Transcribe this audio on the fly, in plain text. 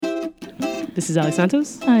This is Alex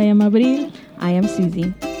Santos. I am Abril. I am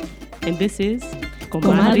Susie. And this is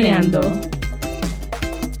Comadreando.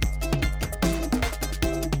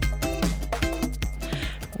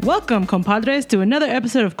 Welcome, compadres, to another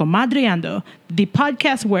episode of Comadreando, the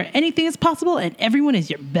podcast where anything is possible and everyone is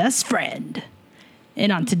your best friend.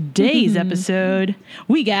 And on today's episode,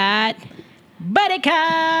 we got Buddy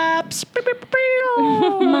Cops.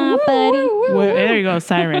 My buddy. There you go,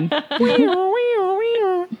 siren.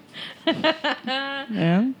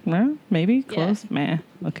 Yeah, well, maybe close. Meh.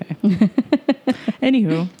 Okay.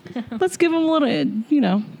 Anywho, let's give them a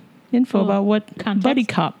little, info about what context. Buddy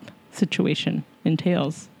Cop situation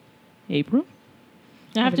entails. April?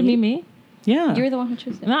 You have to be me. Yeah. You're the one who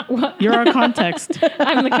chose it. Not what. You're our context.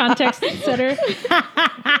 I'm the context setter.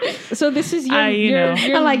 So this is your.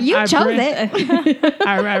 I'm like, you I chose bring- it.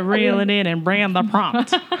 I reel it in and bring in the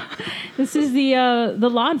prompt. This is the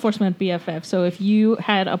law enforcement BFF. So if you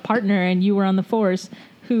had a partner and you were on the force,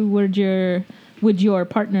 who would your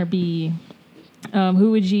partner be?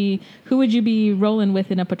 Who would you be rolling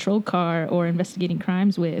with in a patrol car or investigating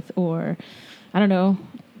crimes with, or I don't know,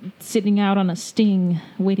 sitting out on a sting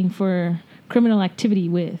waiting for criminal activity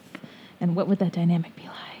with, and what would that dynamic be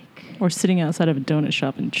like? Or sitting outside of a donut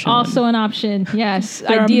shop and chilling. Also an option, yes.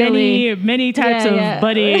 There ideally. are many types of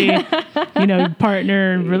buddy,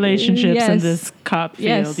 partner relationships in this cop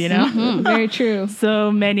field, Mm-hmm. Very true.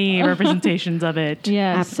 So many representations of it.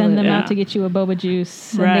 Yeah, send them out to get you a boba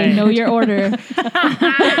juice. And Right. they know your order.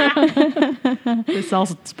 This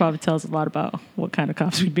also probably tells a lot about what kind of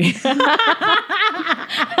cops we'd be.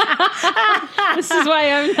 This is why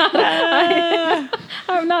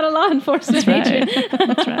I'm not a law enforcement agent.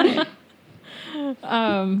 That's right.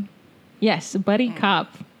 Yes, buddy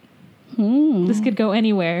cop. This could go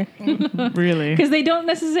anywhere Really. because they don't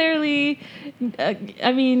necessarily.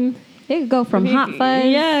 It could go from Hot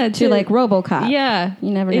Fuzz to like RoboCop. Yeah,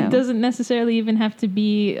 You never know. It doesn't necessarily even have to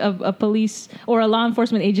be a police or a law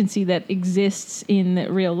enforcement agency that exists in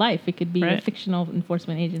real life. It could be a Right. fictional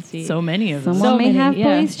enforcement agency. So many of them. Someone may many, have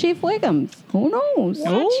yeah. Police Chief Wiggums. Who knows?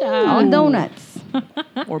 Watch out. On donuts.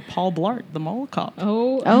 Or Paul Blart, the mall cop.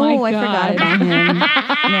 Oh Oh, my I God. forgot about him.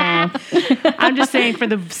 Yeah. I'm just saying for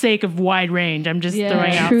the sake of wide range. I'm just Yeah.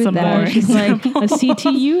 throwing out True some that. more. She's like a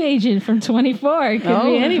CTU agent from 24. It could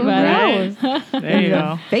be anybody. Right. There you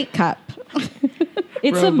go. Fake cop.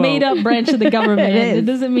 It's a Robo. made-up branch of the government. It is. It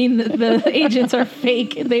doesn't mean that the agents are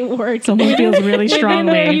fake. They work. Someone feels really Within their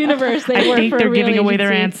strongly. universe, they I work think for a they're real giving away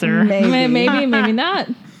their agency. answer. Maybe, maybe not.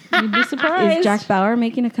 You'd be surprised. Is Jack Bauer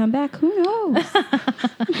making a comeback? Who knows?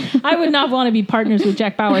 I would not want to be partners with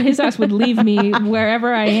Jack Bauer. His ass would leave me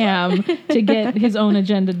wherever I am to get his own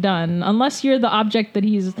agenda done. Unless you're the object that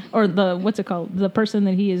he's, or the, what's it called? The person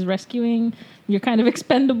that he is rescuing. You're kind of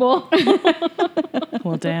expendable.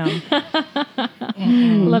 Well, damn.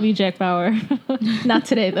 Love you, Jack Bauer. Not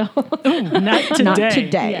today, though. Not today. Not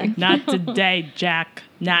today. Yeah. Not today, Jack.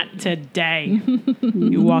 Not today.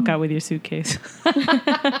 You walk out with your suitcase.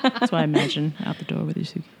 That's what I imagine, out the door with your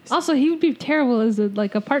suitcase. Also, he would be terrible as a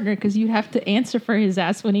partner because you'd have to answer for his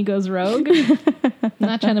ass when he goes rogue. I'm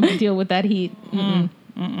not trying to deal with that heat.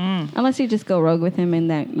 Unless you just go rogue with him and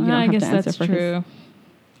that you don't I have guess to answer that's for true.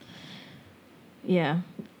 Yeah.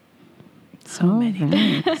 So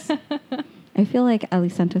many. I feel like Ali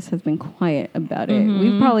Santos has been quiet about it.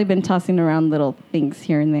 We've probably been tossing around little things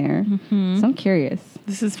here and there. So I'm curious.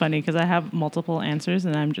 This is funny because I have multiple answers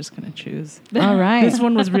and I'm just going to choose. All right. This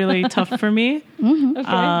one was really tough for me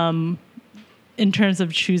Okay. in terms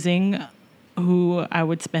of choosing who I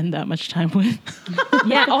would spend that much time with.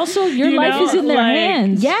 Yeah. Also, your You life know, is in their like-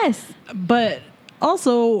 hands. Yes. But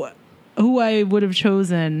also who I would have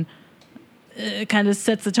chosen kind of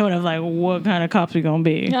sets the tone of like what kind of cops we gonna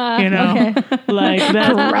be, Okay. like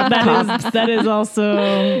that is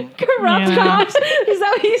also Corrupt cops. Is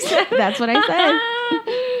that what you said? That's what I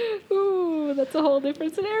said. Ooh, that's a whole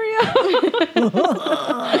different scenario.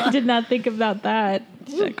 I did not think about that.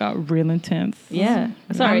 that got real intense. Yeah.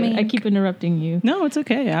 Sorry, I mean- I keep interrupting you. No, it's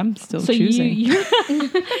okay. I'm still So choosing.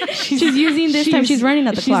 She's using this time. She's running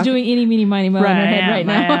at the She's clock. doing eeny, meeny, miny, mo in her head right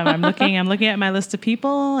now. I am. I'm looking at my list of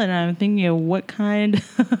people, and I'm thinking of what kind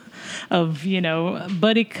of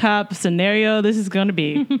buddy cop scenario this is going to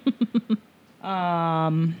be.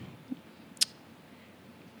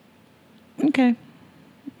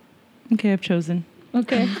 Okay, I've chosen.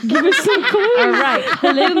 Okay. Give us some clues. All right.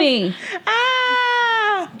 Clooney.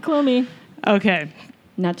 Clue me. Okay.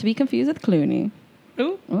 Not to be confused with Clooney.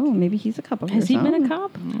 Ooh. Oh, maybe he's a cop. Has he been a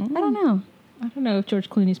cop? I don't know. I don't know if George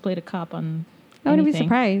Clooney's played a cop on I wouldn't be anything.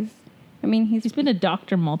 surprised. I mean, He's been a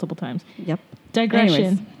doctor multiple times. Yep.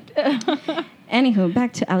 Digression. Anywho,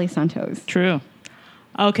 back to Ali Santos. True.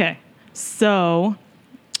 Okay. So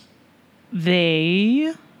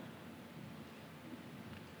they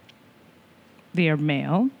are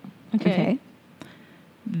male. Okay.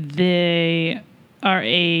 They are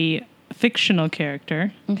a fictional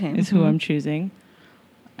character. Okay. Is who I'm choosing.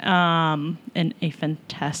 And a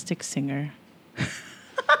fantastic singer.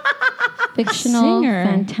 Fictional, Singer.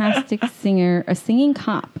 fantastic singer, a singing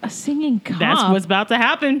cop. A singing cop. That's what's about to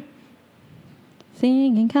happen.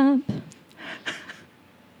 Singing cop.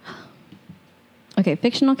 Okay,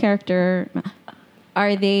 fictional character.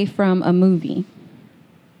 Are they from a movie?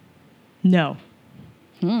 No.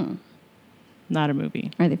 Not a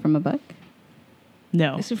movie. Are they from a book?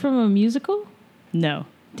 No. Is it from a musical? No.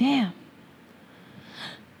 Damn.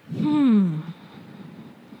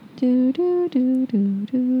 Do, do, do, do,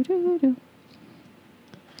 do, do, do.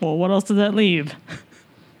 Well, what else does that leave?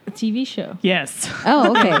 A TV show. Yes.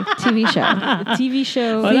 Oh, okay. TV show. A TV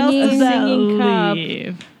show. What else does that Singing cop.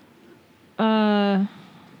 leave?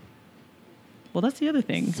 Well, that's the other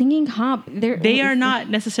thing. Singing cop. They are not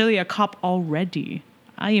necessarily a cop already.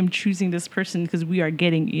 I am choosing this person because we are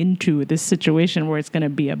getting into this situation where it's going to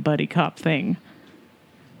be a buddy cop thing.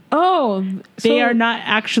 Oh, They so are not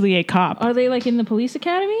actually a cop. Are they like in the police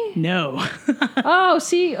academy? No. Oh,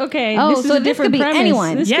 see, okay. Oh, this is so a this different could be premise.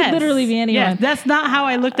 anyone. This could literally be anyone. Yes, that's not how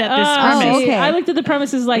I looked at this Oh, premise. see, okay. I looked at the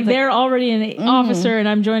premises like they're already an officer and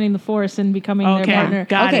I'm joining the force and becoming Okay, their partner.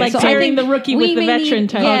 got Okay, it. Like so I pairing think the rookie we with the may veteran need-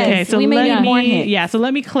 type. yes. Okay, so we may let need more me hints. so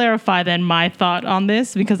let me clarify then my thought on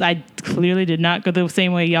this because I clearly did not go the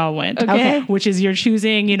same way y'all went. Okay. Which is you're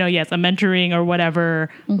choosing, yes, a mentoring or whatever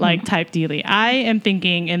like type dealy. I am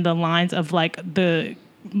thinking in the lines of like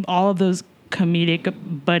all of those comedic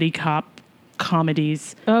buddy cop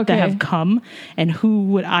comedies Okay. that have come and who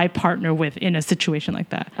would I partner with in a situation like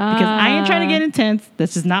that? Because I ain't trying to get intense.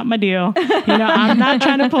 This is not my deal. I'm not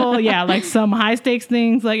trying to pull, like some high stakes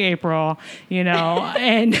things like April,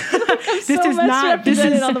 and this so is not, this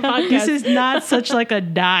misrepresented is, on the podcast. this is not such like a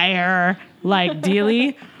dire like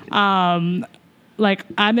dealy. Like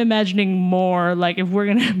I'm imagining more like if we're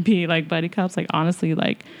going to be like buddy cops, like honestly,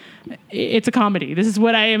 like it's a comedy. This is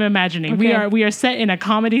what I am imagining. Okay. We are set in a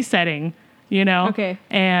comedy setting, Okay.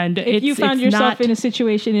 And If you found it's yourself not, in a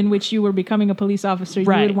situation in which you were becoming a police officer,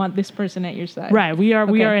 Right. you would want this person at your side. right, we are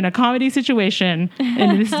Okay. in a comedy situation,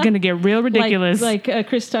 and this is going to get real ridiculous. Like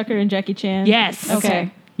Chris Tucker and Jackie Chan. yes,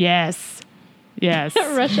 Okay. yes.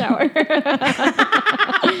 Rush Hour.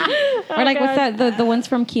 Or like what's that? The ones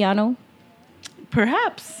from Keanu.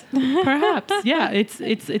 Perhaps. Yeah,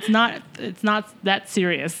 it's not that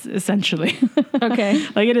serious essentially. Okay.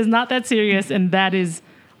 Like it is not that serious, and that is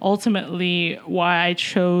ultimately why I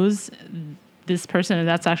chose this person, and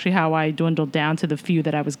that's actually how I dwindled down to the few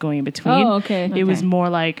that I was going in between. Oh, okay. It was Okay. more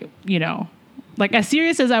like, like as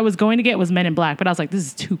serious as I was going to get was Men in Black, but I was like, this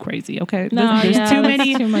is too crazy. Okay, No, there's yeah, too that's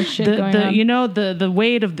many. too much shit going on. The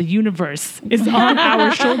weight of the universe is on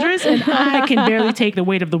our shoulders, and I can barely take the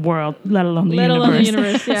weight of the world, let alone the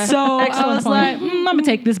universe. Yeah. So I Excellent was point. like, I'm gonna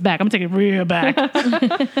take this back. I'm gonna take it real back.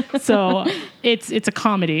 So it's a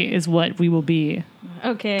comedy, is what we will be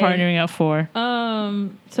Okay. partnering up for.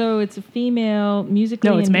 So it's a female musically.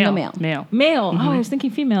 No, it's and- male. male. Male. Male. Oh, I was thinking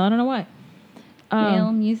female. I don't know why.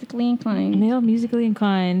 Male, musically inclined. Male, musically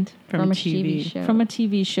inclined From a TV show. from a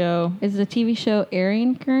TV show. Is the TV show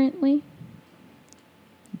airing currently?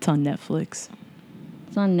 It's on Netflix.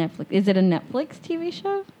 It's on Netflix. Is it a Netflix TV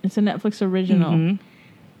show? It's a Netflix original Mhm.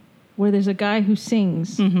 where there's a guy who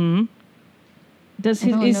sings. Mm-hmm. Does I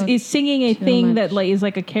don't his know is singing a too thing much. that like is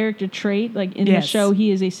like a character trait? Like in the Yes. show,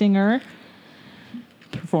 he is a singer,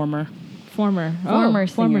 Performer. former Former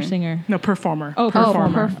former singer. singer. No, performer. Oh,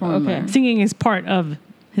 performer. performer. Okay. Singing is part of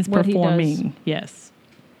his What he does. performing. Yes.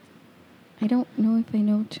 I don't know if I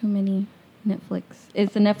know too many Netflix.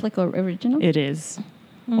 Is the Netflix original? It is.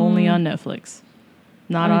 Only on Netflix.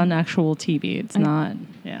 Not I- on actual TV. It's not.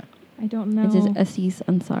 Yeah. I don't know. It is Aziz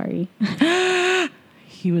Ansari.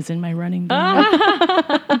 He was in my running back.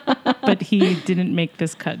 But he didn't make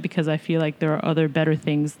this cut because I feel like there are other better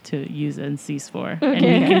things to use NCs for.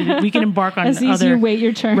 Okay. And we can embark on As other you wait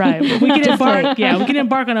your turn. Right. We can Just embark wait. we can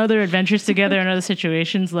embark on other adventures together in other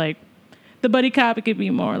situations like the buddy cop. It could be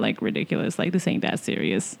more like ridiculous, like this ain't that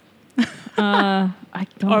serious. I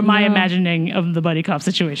don't Or my know. imagining of the buddy cop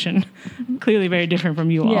situation. Clearly very different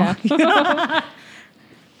from you all. Yeah.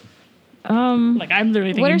 Like I'm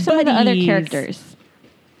literally thinking What are some of the other buddies. characters?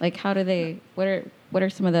 Like, how do they? What are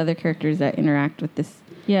some of the other characters that interact with this?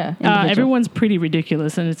 Yeah. individual? Everyone's pretty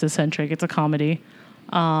ridiculous and it's eccentric. It's a comedy.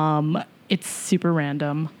 It's super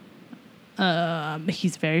random.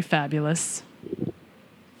 He's very fabulous.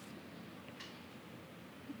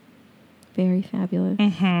 very fabulous.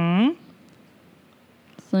 Mm-hmm.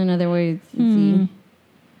 So in other words,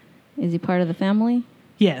 is he part of the family?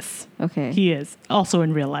 Yes, Okay. he is. Also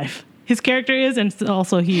in real life. His character is, and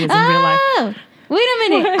also he is in real life. Oh, wait a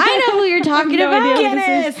minute. I know who you're talking no about. idea who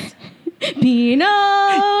this Guinness! Pinot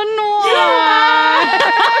Noir.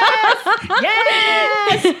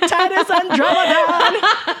 Yes! Titus Andromedon!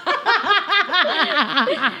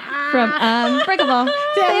 From Unbreakable.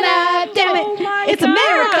 Damn it. It's a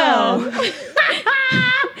miracle.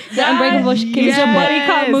 The Unbreakable Kimmy It's a buddy Yes.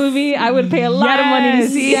 cop movie. I would pay a lot of money to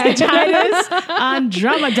see it. Titus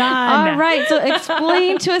Andromedon. All right, so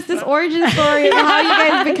explain to us this origin story of how you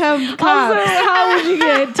guys become Also, cops. how would you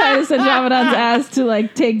get Titus Andromedon's ass to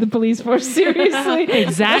like take the police force seriously?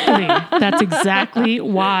 Exactly. That's exactly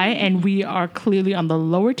why. And we are clearly on the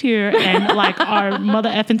lower tier and like our mother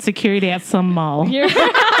effing security at some mall. You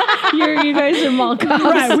guys are mall cops.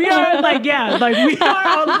 Right, we are like we are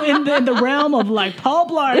all in the realm of like Paul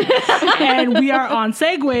Blart, and we are on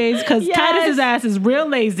segways because Yes. Titus's ass is real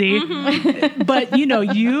lazy. But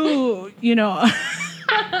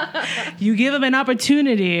you give him an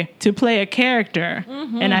opportunity to play a character,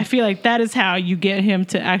 and I feel like that is how you get him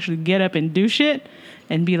to actually get up and do shit,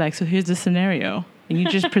 and be like, so here's the scenario. And you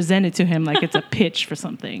just present it to him like it's a pitch for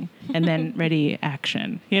something, and then ready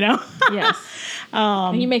action. Yes.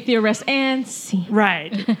 And you make the arrest and see.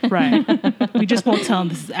 Right. We just won't tell them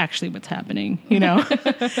this is actually what's happening,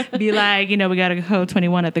 Be like, we got to go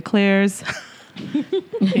 21 at the Claire's.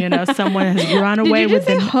 Someone has run away Did you with just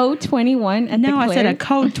say them. Ho 21 at the No, I said a Claire's?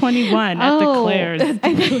 code 21 at the Oh. Claire's.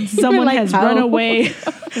 You Someone were like, has how? run away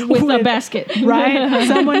With a basket. right?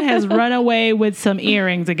 Someone has run away with some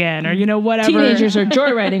earrings again, or whatever. Teenagers are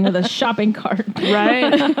joyriding with a shopping cart.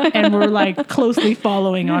 right? And we're like closely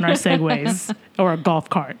following on our segways or a golf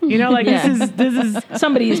cart. Yeah. this is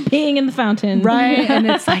Somebody is peeing in the fountain. right, and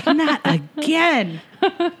it's like not again.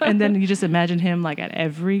 And then you just imagine him like at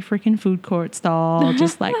every freaking food court stall,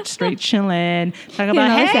 just like straight chilling, talking about,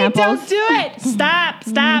 all the hey, samples. don't do it,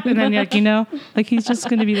 stop, and then like like he's just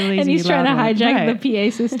gonna be the lazy. And he's trying to loud one. hijack Right. the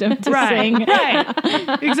PA system to sing.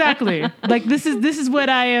 Right, exactly. Like this is what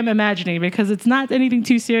I am imagining because it's not anything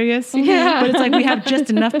too serious. Yeah. But it's like we have just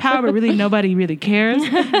enough power, but really nobody really cares.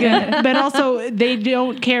 Yeah. But also they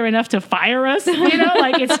don't care enough to fire us.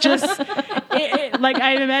 Like it's just like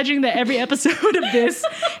I'm imagining that every episode of this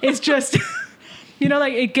is just.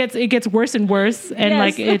 Like it gets worse and worse, and Yes.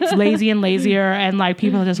 like it's lazy and lazier, and like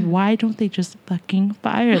people are just, why don't they just fucking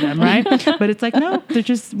fire them, right? But it's like, no,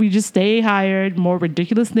 we just stay hired. More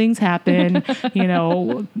ridiculous things happen,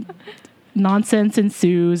 nonsense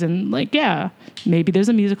ensues, and like, yeah, maybe there's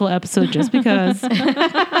a musical episode just because.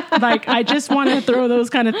 Like I just want to throw those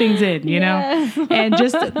kind of things in, Yes. and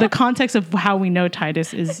just the context of how we know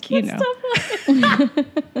Titus is,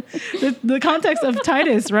 the context of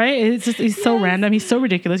Titus, right? It's just he's so random, he's so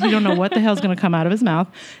ridiculous. You don't know what the hell's going to come out of his mouth,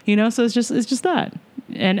 So it's just that,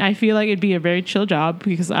 and I feel like it'd be a very chill job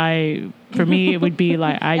because for me, it would be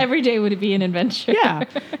like Every day would be an adventure. yeah,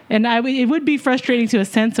 and it would be frustrating to a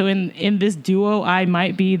sense. So in this duo, I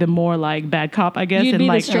might be the more like bad cop, I guess, You'd and be the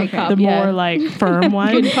like straight cop, the yeah. more like firm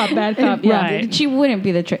one. Good cop, bad cop. Yeah. Right. She wouldn't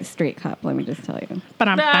be the straight cop, let me just tell you.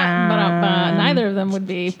 Neither of them would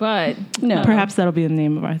be, but No. Perhaps that'll be the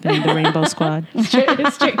name of our thing, the Rainbow Squad.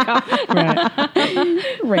 straight cop.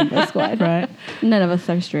 Right, Rainbow Squad. right, None of us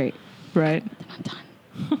are straight. right. I'm done.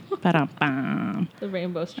 Ba-dum-bum. The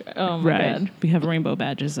rainbow stripe. Oh my Right. god. We have rainbow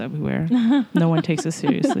badges everywhere. No one takes us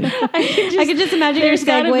seriously. I could just imagine your there's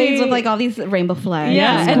gotta segues be- with like all these rainbow flags.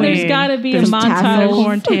 Yeah, and there's got to be a There's montage.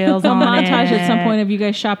 unicorn tails A on montage it. at some point of you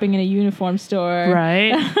guys shopping in a uniform store.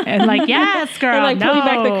 Right? And like, yes, girl. And like no. pulling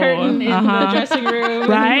back the curtain in the Uh-huh. dressing room.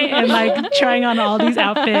 Right? And like trying on all these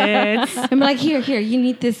outfits. I'm like, here, you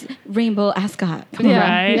need this rainbow ascot. Come on. Yeah,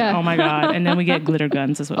 Right? yeah. Oh my God. And then we get glitter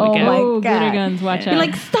guns is what Oh we get. my Oh, glitter God. guns, watch You're out. You're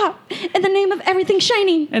like, stop! In the name of everything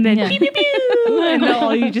shiny. And then Yeah. pew, pew, pew. And then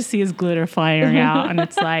all you just see is glitter firing out. And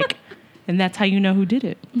it's like, and that's how you know who did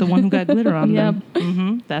it. The one who got glitter on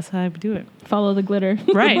them. That's how I do it. Follow the glitter.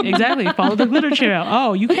 Right, exactly. Follow the glitter trail.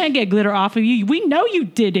 Oh, you can't get glitter off of you. We know you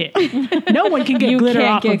did it. No one can get You glitter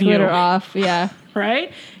can't off get of glitter you. off. Yeah.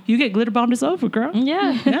 Right? You get glitter bombed, it's over, girl.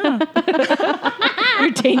 Yeah. Yeah.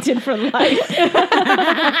 You're tainted for life.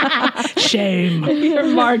 Shame. You're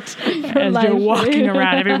marked for As life. you're walking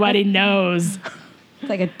around, everybody knows. It's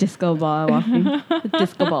like a disco ball walking. The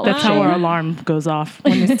disco ball. That's how our alarm goes off.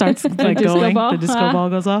 When it starts like disco going, ball? the disco ball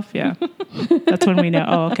goes off. Yeah. That's when we know,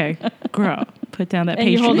 oh, okay. Girl, put down that And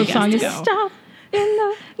pastry. you hold the we got song to is go. stop. in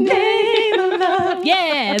the name of love.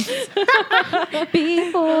 Yes.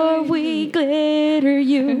 Before we glitter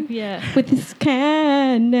you Yeah. with this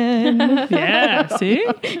cannon. Yeah, see?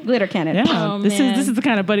 Glitter cannon. Yeah. Oh, this man. is the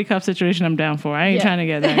kind of buddy cop situation I'm down for. I ain't Yeah. trying to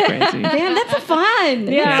get that crazy. Damn, that's fun.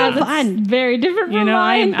 Yeah, That's so fun. very different You from know,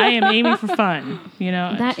 I mine. am aiming for fun. You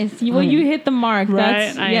know, That is Well, fun. you hit the mark. right?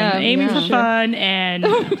 That's I yeah, am aiming yeah. for fun and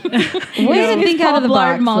Way to Is think out of the Paul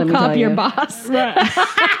Blart box. Mall let me Cop tell your you. boss? right.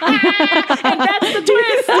 And that's the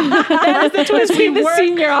twist. That is the twist. We the work.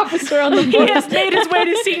 senior officer on the He board. has made his way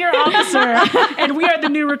to senior officer, and we are the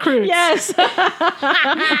new recruits. Yes.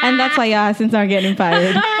 And that's why your assistants aren't getting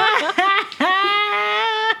fired.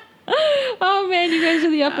 Oh man, you guys are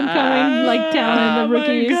the up and coming like talent, Oh, the my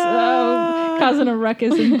rookies, God. causing a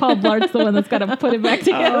ruckus, and Paul Blart's the one that's got to put it back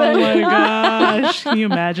together. Oh my gosh! Can you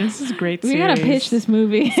imagine? This is a great. We gotta series. pitch this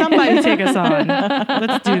movie. Somebody take us on.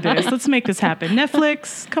 Let's do this. Let's make this happen.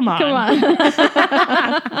 Netflix, come on. Come on,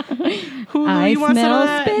 Hulu, I you want some smell of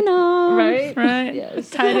that? spin-off. right? Right? Yes.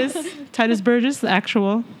 Titus Burgess, the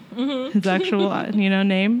actual, his actual,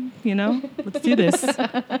 name. Let's do this.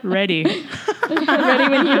 Ready. Ready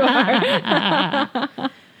when you are.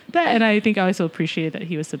 That, and I think I also appreciate that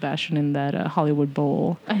he was Sebastian in that Hollywood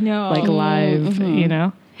Bowl, I know. like live.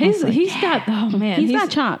 He's got He's got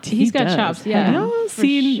chops. He's got does. chops. Yeah, Have y'all for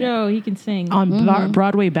seen show he can sing. on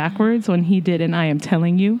Broadway backwards when he did "And I Am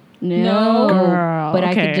Telling You"? No. Girl, But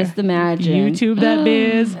I okay. could just imagine. YouTube that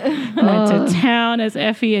biz, went to town as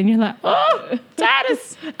Effie, and you're like, oh,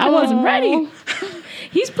 Titus, I wasn't ready.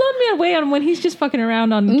 He's blown me away on when he's just fucking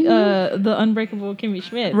around on the Unbreakable Kimmy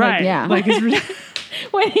Schmidt. Right. yeah. Like it's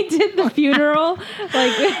When he did the funeral,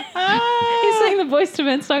 like he sang the Boyz II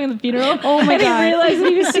Men song in the funeral. Oh my and God. he realized that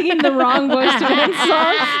he was singing the wrong Boyz II Men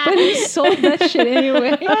song, but he sold that shit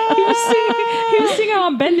anyway. He was singing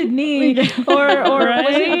on Bended Knee, or Right.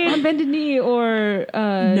 was it on Bended Knee, or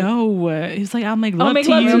no. He's like, I'll make love Oh, Make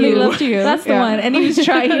to Love you. to Make You. Love to You. That's the Yeah. one. And he was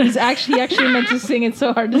trying. He actually meant to sing it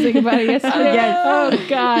so hard to sing about it yesterday. Yes. Oh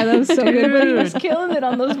God, that was so good. But he was Dude. killing it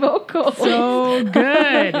on those vocals. So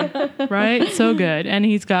good, right? So good, and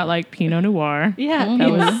he's got like Pinot Noir. yeah. That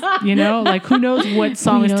was, like who knows what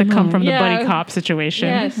song is to come from the Yeah. buddy cop situation.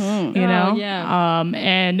 Yes. You know, Oh, yeah.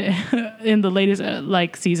 and in the latest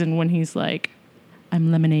season when he's like, I'm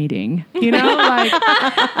lemonading, like,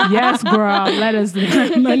 yes, girl, let us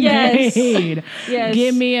lemonade. Yes.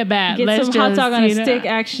 Give me a bat. Get Let's some just, hot dog on a stick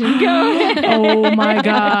action. Go. Oh my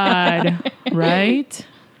God. Right?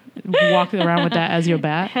 Walk around with that as your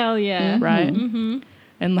bat. Hell yeah. Right? Mm-hmm.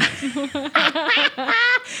 And like,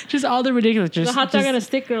 just all the ridiculous. Just, The hot dog just- on a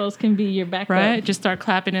stick girls can be your backup. Right? Just start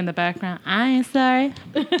clapping in the background. I ain't sorry.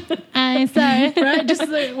 I ain't sorry. Right? Just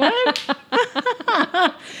like, what?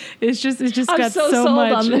 It's just I'm got so so sold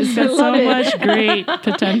much. on this. It's I got so love it. much great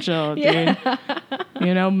potential, dude.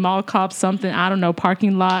 Yeah. Mall cop something. I don't know.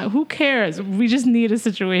 Parking lot. Who cares? We just need a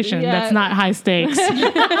situation Yeah. that's not high stakes.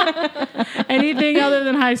 Anything other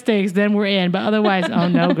than high stakes, then we're in. But otherwise, oh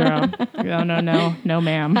no, girl. No,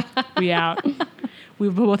 ma'am. We out. We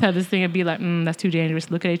both have this thing and be like, that's too dangerous.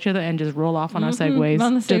 Look at each other and just roll off on our segues.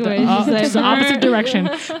 On the To segues, just like, just the opposite direction.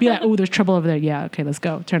 Be like, oh, there's trouble over there. Yeah, okay, let's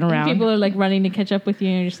go. Turn around. People are like running to catch up with you,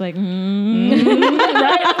 and you're just like, And you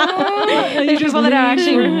There's just people that are leave.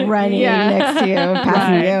 actually running Yeah. next to you,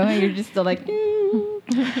 passing Right. you, and you're just still like,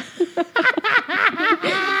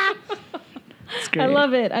 It's great.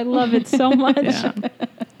 I love it so much. Yeah.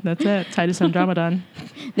 That's it. Titus Andromedon.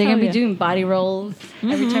 they're Hell gonna be yeah. doing body rolls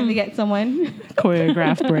every time they get someone.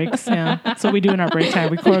 Choreographed breaks. Yeah. That's what we do in our break time.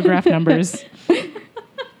 We choreograph numbers.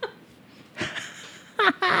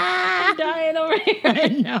 I'm dying over here. I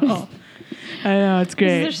know. It's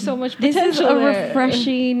great. There's so much This potential is a there.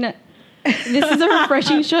 refreshing. This is a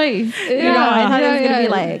refreshing choice. I thought it was gonna be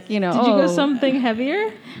like, Did you go something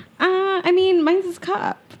heavier? I mean, mine's is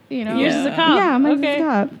cop. Yours is a cop. Yeah, mine's Okay. is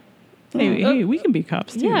cop. Hey, we can be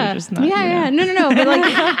cops too. Yeah. We're just not, Yeah. No.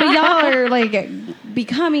 But y'all are like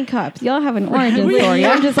becoming cops. Y'all have an origin story.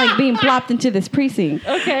 I'm just like being plopped into this precinct.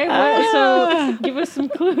 Okay, so give us some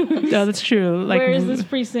clues. No, that's true. Like, Where is this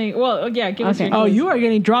precinct? Well, yeah, give us Okay. your Oh, clues. you are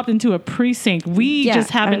getting dropped into a precinct. We Yeah, just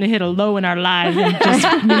happened to hit a low in our lives, and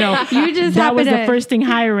just You just that was happen the to- first thing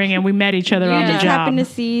hiring, and we met each other You on the just job. happened to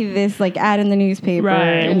see this like ad in the newspaper.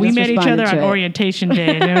 Right, and we just met each other responded on to it. orientation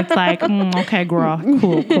day, and it's like, okay, girl,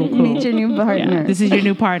 cool. Meet your new partner. Yeah, this is your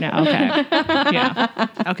new partner. Okay, yeah,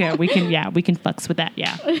 okay, we can flex with that.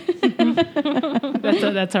 Yeah,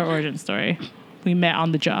 that's our origin story. We met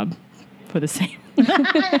on the job for the same.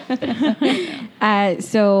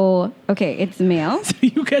 So okay, it's male.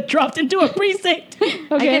 You get dropped into a precinct.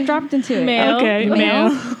 I get dropped into it. Male. Okay, Male.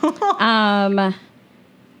 male.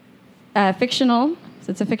 fictional.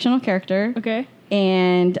 So it's a fictional character. Okay.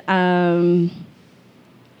 And oh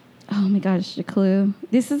my gosh, the clue.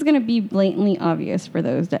 This is gonna be blatantly obvious for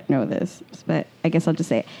those that know this, but I guess I'll just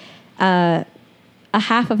say it. A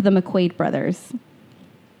half of the McQuaid brothers.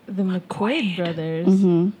 The McQuaid brothers.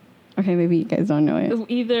 Mm-hmm. Okay, maybe you guys don't know it.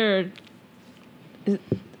 Either is it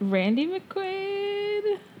Randy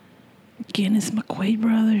McQuaid. Guinness McQuaid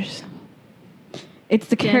brothers. It's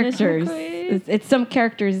the Dennis characters. McQuaid? It's some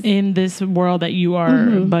characters. In this world that you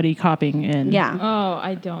are buddy copping in. Yeah. Oh,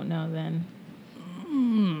 I don't know then.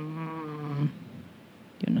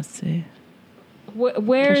 You know, see.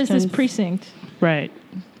 Where is this Christians. precinct? Right.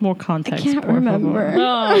 More I context. can't por remember. favor.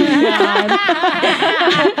 Oh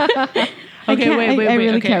God! Okay, wait. I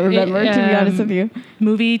really okay. can't remember, to be honest with you.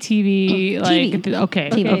 Movie, TV, like TV. okay,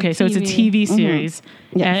 TV. okay. So it's a TV. TV series,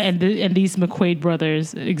 Yes. and these McQuaid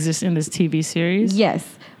brothers exist in this TV series.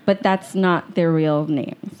 Yes, but that's not their real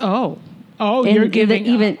names. Oh, In- you're in the-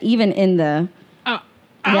 giving even in the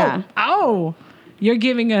yeah. You're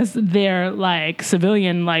giving us their like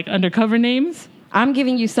civilian like undercover names. I'm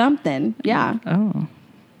giving you something. Yeah. Oh,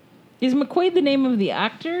 Is McQuaid the name of the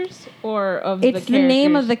actors or of It's the the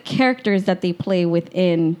name of characters? the characters that they play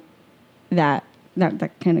within that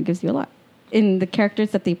kind of gives you a lot. In the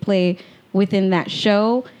characters that they play within that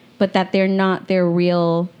show, but that they're not their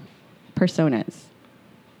real personas.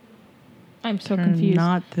 I'm so they're confused.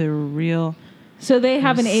 not the real. So they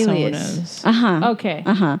have an alias. personas. Uh-huh. Okay.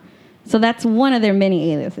 Uh-huh. So that's one of their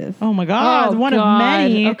many aliases. Oh my God! Oh, one God. of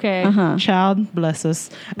many. Okay. Uh-huh. Child bless us.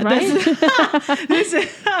 Right? This is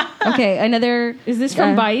Okay, another Is this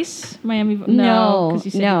from Uh, Vice? Miami? no, because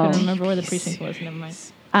you said no. you couldn't remember where the precinct was. Never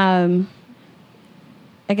mind.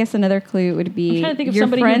 I guess another clue would be I'm trying to think of your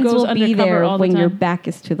somebody who friends goes will be undercover there all the when your time. back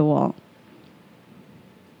is to the wall.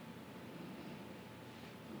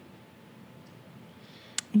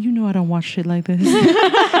 You know I don't watch shit like this. you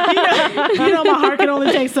know my heart can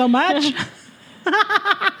only take so much.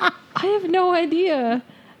 I have no idea.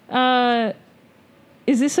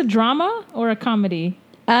 Is this a drama or a comedy?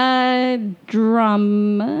 Drama.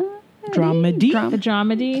 Dramedy? A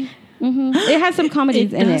dramedy? Mm-hmm. It has some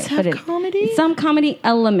comedies in does it, have but comedy? some comedy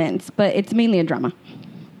elements, but it's mainly a drama.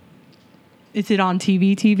 Is it on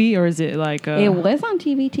TV, or is it like It was on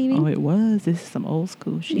TV. Oh, it was. This is some old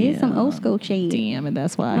school shit. It's some old school shit. Damn, and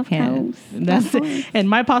that's why I Of can't. course. That's Of course. and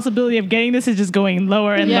my possibility of getting this is just going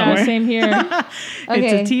lower and Yeah, lower. same here.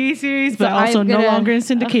 Okay. It's a TV series, but So also I'm no gonna- longer in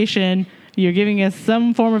syndication. You're giving us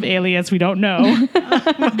some form of alias we don't know.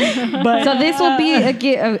 But So this will be a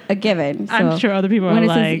given. So I'm sure other people are when it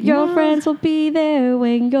like, says your friends will be there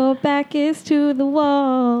when your back is to the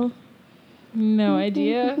wall. No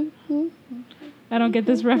idea. I don't get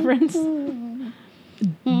this reference.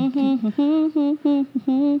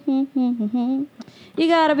 You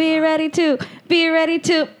gotta be ready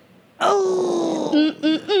to. Oh.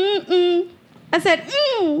 I said.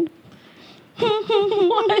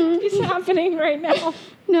 What is happening right now?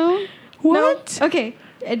 No. what? No. Okay.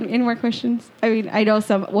 Any more questions? I mean, I know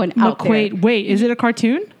someone out there. Wait, is it a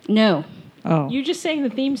cartoon? No. Oh. You just sang the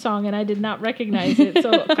theme song and I did not recognize it.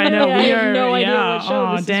 So I know clearly we I have are. no idea yeah. what show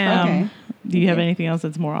Oh, this damn. is Okay. Do you have anything else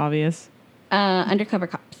that's more obvious? Undercover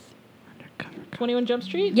cops. from. 21 Jump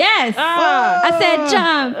Street? Yes. Ah. I said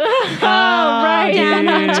jump. Oh, right.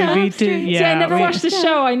 Dude, me too. Yeah, See, I never we- watched the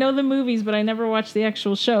show. I know the movies, but I never watched the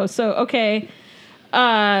actual show. So, okay.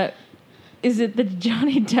 Is it the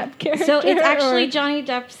Johnny Depp character? So it's actually or- Johnny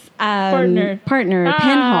Depp's Partner.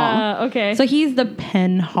 Penhall. Okay. So he's the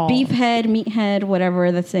Penhall. beefhead, meathead,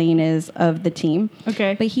 whatever the saying is of the team.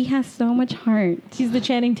 okay. But he has so much heart. He's the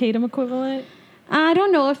Channing Tatum equivalent? I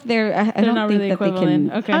don't know if they're. I They're don't not think really that they equivalent.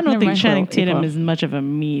 can. Okay. I don't never think mind. Channing Equal. Tatum is much of a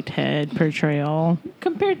meathead portrayal.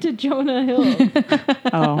 Compared to Jonah Hill.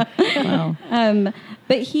 Oh, well.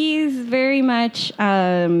 But he's very much.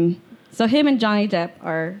 So him and Johnny Depp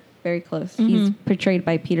are very close. He's portrayed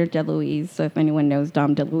by Peter DeLuise. So if anyone knows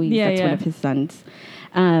Dom DeLuise, Yeah, that's one yeah. of his sons.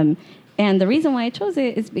 And the reason why I chose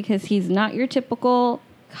it is because he's not your typical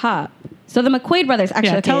cop. So the McQuade brothers, actually,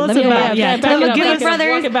 Yeah, okay, tell us let me go about- back. yeah, the tell- McQuade give us-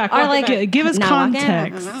 brothers walk it back, are walk it like, back. Give us Now walk in.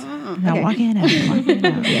 context. Now Okay. walk in. Walk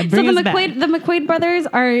in. Yeah, So bring the us back. McQuade brothers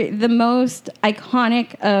are the most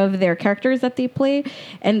iconic of their characters that they play,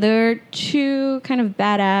 and they're two kind of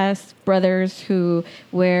badass brothers who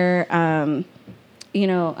wear,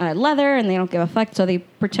 leather, and they don't give a fuck. So they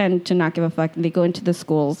pretend to not give a fuck, and they go into the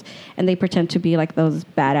schools and they pretend to be like those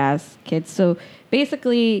badass kids. So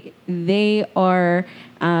basically, they are.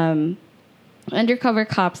 Undercover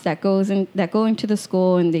cops that go into the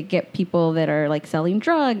school, and they get people that are like selling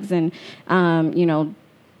drugs and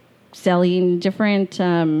selling different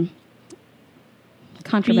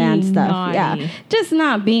contraband Being stuff. naughty. Yeah, just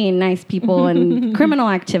not being nice people and criminal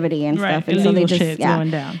activity and Right, stuff. And so they illegal just shit's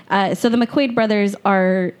going down. So the McQuaid brothers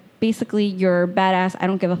are basically your badass, I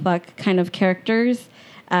don't give a fuck kind of characters.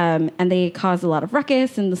 And they cause a lot of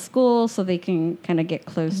ruckus in the school, so they can kind of get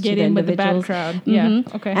close to Get the in with the bad individuals. crowd. Mhm.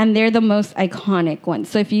 Yeah. Okay. And they're the most iconic ones.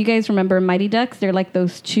 So if you guys remember Mighty Ducks, they're like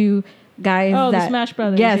those two guys. Oh, the that, Smash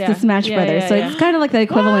Brothers, Yes, yeah. the Smash Yeah, Brothers. yeah, So yeah. it's kind of like the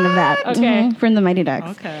equivalent of that. Okay. From the Mighty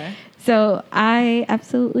Ducks. Okay. So I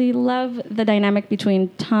absolutely love the dynamic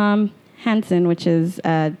between Tom Hansen, which is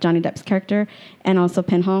Johnny Depp's character, and also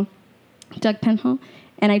Penhall, Doug Penhall.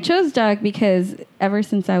 And I chose Doug because ever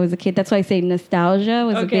since I was a kid, that's why I say nostalgia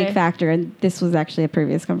was a Okay. big factor. And this was actually a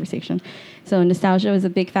previous conversation. So nostalgia was a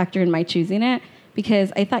big factor in my choosing it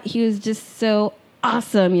because I thought he was just so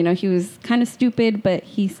awesome. You know, he was kind of stupid, but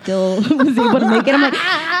he still was able to make it. I'm like,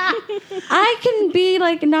 I can be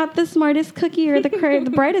like not the smartest cookie or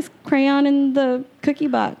the brightest crayon in the cookie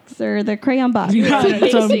box or the crayon box. You got some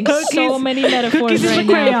Mixing so cookies- many metaphors cookies in right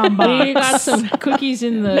the now. crayon box. You got some cookies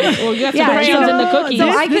in the. Well, you got some Yeah, crayons in the cookies. so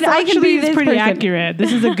This, I could- this I can actually be is this pretty person. accurate.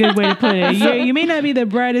 This is a good way to put it. You may not be the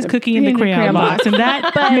brightest cookie in the crayon box, and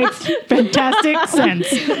that makes fantastic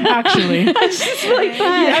sense, actually.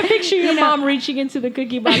 Yeah, I picture your mom reaching into the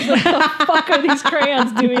cookie box. What the fuck are these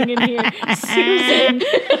crayons doing in here, Susan?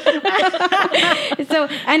 So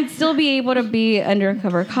and still be able to be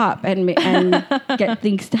undercover cop and get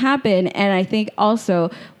things to happen. And I think also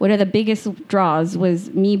one of the biggest draws was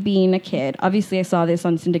me being a kid. Obviously, I saw this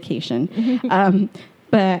on syndication,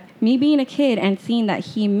 but me being a kid and seeing that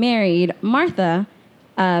he married Martha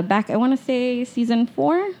back, I want to say season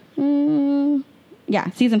 4. Yeah,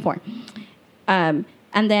 season 4.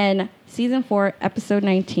 And then season 4, episode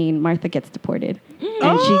 19, Martha gets deported.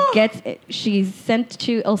 And she's sent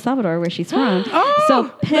to El Salvador, where she's from. So The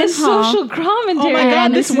Penhall social commentary. Oh my God,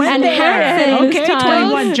 on this went and there. Harrison Okay, this time.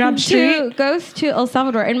 21 Jump Street. goes to El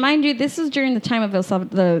Salvador. And mind you, this was during the time of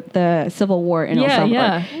the Civil War in El Yeah, Salvador.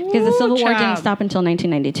 yeah. Because the Civil War didn't child. stop until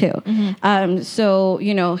 1992. So,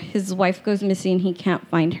 you know, his wife goes missing. He can't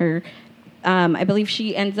find her. I believe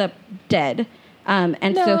she ends up dead.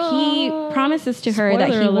 And so he promises to her that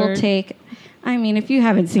Spoiler he will alert. take... I mean, if you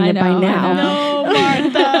haven't seen I it by know, I now... know. No,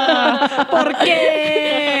 Martha. ¿Por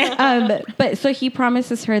qué? But so he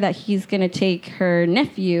promises her that he's going to take her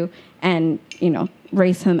nephew and, you know,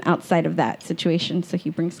 raise him outside of that situation. So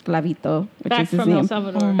he brings Clavito, which Back is his from name, El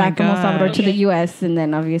Salvador. Oh my back from El God. Salvador to the Okay. U.S. And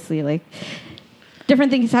then obviously, like,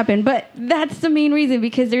 different things happen. But that's the main reason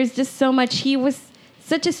because there's just so much. He was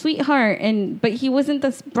such a sweetheart, but he wasn't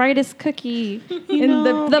the brightest cookie in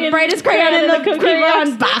the brightest crayon in the cookie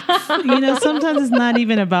crayon box. You know, sometimes it's not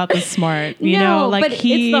even about the smart. You No, know, like but it's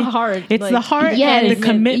the heart, It's like- the heart Yes, and the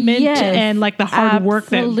commitment yes, and like the hard work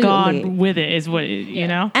that absolutely. gone with it is what you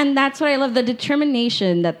know. And that's what I love, the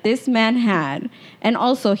determination that this man had. And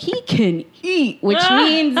also, he can eat, which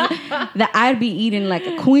means that I'd be eating like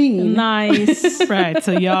a queen. Nice. Right.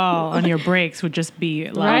 So y'all on your breaks would just be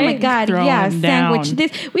like, Oh my God, throwing yeah, down. sandwich.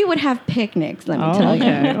 We would have picnics, let me Oh, tell okay.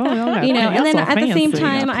 you. Oh, y'all got You know, and then y'all so at the same fancy.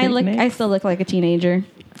 time, Y'all I picnics. still look like a teenager.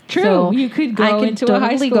 True. So you could go I could into a high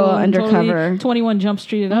totally school go and totally undercover. 21 Jump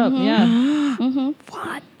Street it up. Yeah.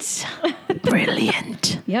 What?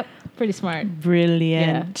 Brilliant. Yep. Pretty smart. Yeah.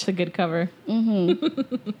 Brilliant. It's a good cover.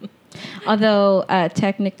 Although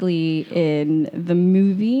technically in the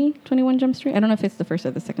movie 21 Jump Street, I don't know if it's the first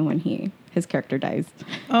or the second one, his character dies.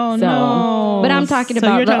 Oh So- no! but I'm talking So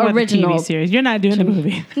about you're the talking about original. TV series. You're not doing the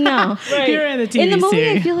movie. No. Right. You're in the TV In the movie,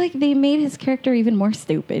 series. I feel like they made his character even more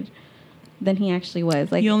stupid than he actually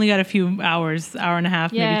was. Like, You only got a few hours, hour and a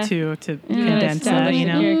half, Yeah. maybe two, to You gotta condense that. establish You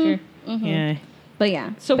the know. character. Yeah. but yeah.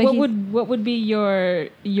 So But what would be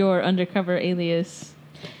your undercover alias?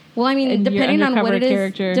 Well, I mean, and your depending on what undercover it is,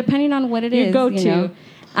 character? depending on what it Your is, go-to. you know,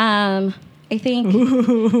 I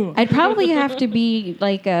think I'd probably have to be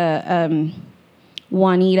like a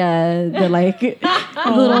Juanita, the like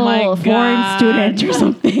little my foreign God. student or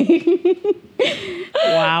something.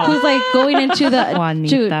 Wow. Who's like going into the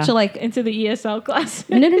Juanita. to like Into the ESL class.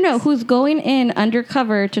 no, who's going in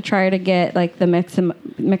undercover to try to get like the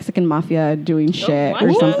Mexican mafia doing shit or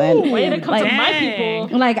Ooh, something. Way to come Like, to my dang.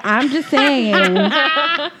 people. Like, I'm just saying,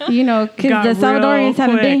 you know, because Got the Salvadorians real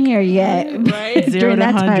haven't been quick. here yet. Right. 0 During to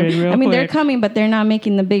that 100 time. real I mean, they're quick. coming, but they're not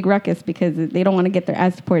making the big ruckus because they don't want to get their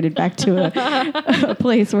ass deported back to a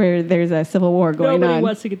place where there's a civil war going Nobody on.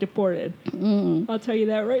 wants to get deported. I'll tell you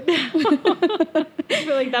that right now. I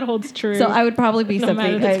feel like that holds true. So I would probably be no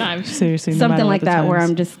matter something the like, time. Seriously, no something matter like what the that, where times.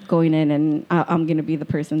 I'm just going in and I'm going to be the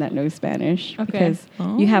person that knows Spanish. Okay. Because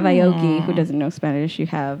you have Aoki, who doesn't know Spanish. You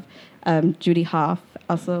have Judy Hoff,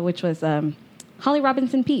 also, which was Holly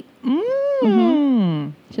Robinson Pete.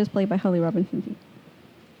 She was played by Holly Robinson.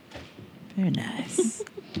 Very nice.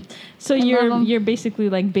 So love 'em. you're basically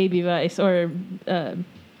like Baby Vice or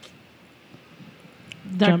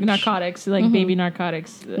narcotics, like Baby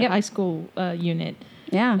Narcotics, Yep. high school unit.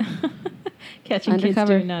 Yeah. Catching Undercover. kids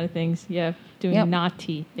doing naughty things. Yeah, doing Yep.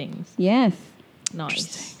 naughty things. Yes.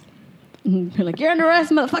 Nice. They're like, you're under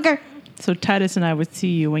arrest, motherfucker. So Titus and I would see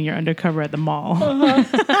you when you're undercover at the mall.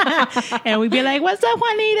 And we'd be like, what's up,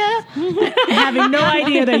 Juanita? Having no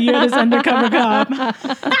idea that you're this undercover cop.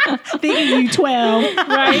 Thinking you 12.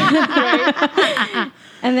 Right?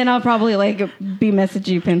 And then I'll probably like be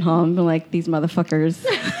messaging Pinhall and be like, these motherfuckers.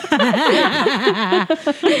 The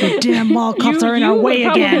damn mall cops are in our way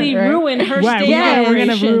would probably again. ruin her Right, state we're going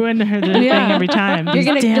to operation. ruin her thing every time. You're These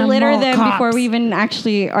going to damn glitter mall them cops. before we even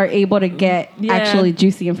actually are able to get Yeah. actually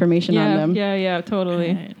juicy information on Yeah, them. yeah,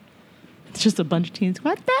 totally. Right. It's just a bunch of teens.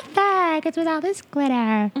 What the fuck? It's with all this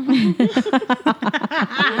glitter.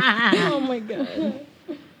 Oh my god.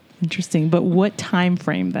 Interesting. But what time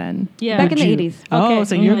frame then? Yeah. Back in the Would you- 80s. Oh, Okay,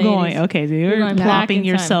 so in you're the going. 80s. Okay, so you're going back plopping in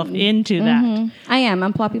time. yourself into that. I am.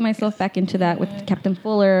 I'm plopping myself back into that with Captain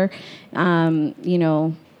Fuller. You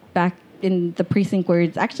know, back in the precinct where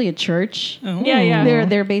it's actually a church. Oh. Yeah.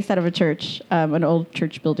 They're based out of a church, an old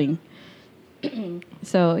church building.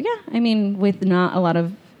 So yeah, I mean, with not a lot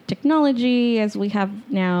of technology as we have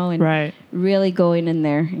now, and Right. really going in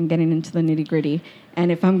there and getting into the nitty gritty.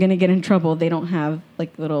 And if I'm gonna get in trouble, they don't have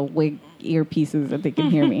like little wig earpieces that they can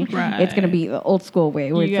hear me. Right. It's gonna be the old school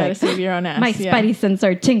way where You gotta it's like save your own ass. my yeah. spidey sense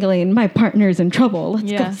are tingling. My partner's in trouble.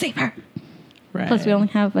 Let's Yeah. go save her. Right. Plus, we only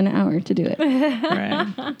have an hour to do it. Right.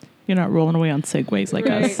 You're not rolling away on segways like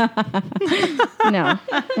Right. us. No,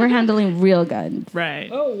 we're handling real guns. Right.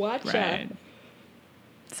 Oh, watch Right.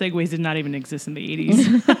 Segways did not even exist in the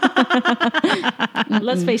 80s. out.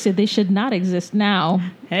 Let's face it, they should not exist now.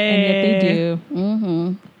 Hey. And yet they do.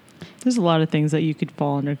 Mm-hmm. There's a lot of things that you could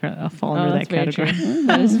fall under that That's very category. true.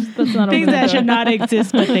 That's not Things open that the should door. not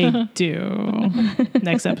exist, but they do.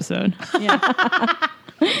 Next episode. Yeah.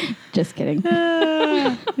 Just kidding.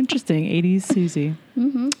 Interesting. 80s Susie.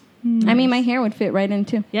 I mean, my hair would fit right in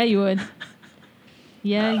too. Yeah, you would.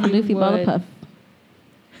 Yeah, you Luffy would. ball of puff.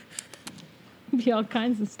 Be all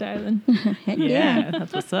kinds of styling. Heck Yeah,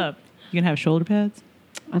 that's what's up. You gonna have shoulder pads?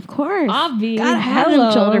 Of course. Obvi. Gotta have them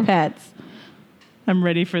Hello. shoulder pads. I'm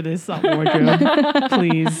ready for this wardrobe.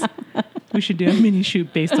 Please. We should do a mini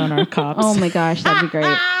shoot based on our cops. Oh my gosh, that'd be great.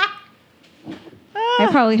 I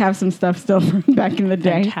probably have some stuff still from back in the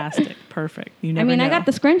day. Fantastic. Perfect. You I never mean, know. I got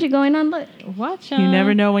the scrunchie going on. Look, Watch You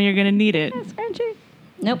never know when you're gonna need it. scrunchie.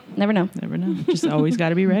 Nope, never know. Never know. Just always got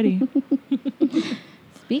to be ready.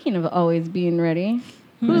 Speaking of always being ready,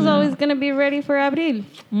 who's always gonna be ready for Abril?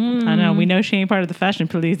 I know. We know she ain't part of the fashion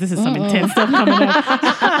police. This is some intense stuff coming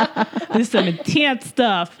up. This is some intense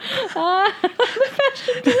stuff.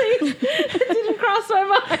 It didn't cross my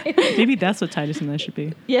mind. Maybe that's what Titus and I should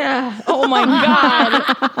be. Yeah. Oh my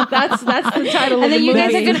god. That's the title And of then the you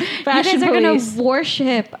movie. guys are gonna Police.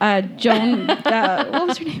 worship Joan. What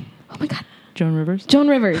was her name? Oh my god, Joan Rivers. Joan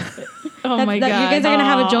Rivers. Oh That's- my that- god. you guys are gonna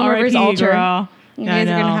have a Joan Rivers R.I.P., altar. Girl. You I guys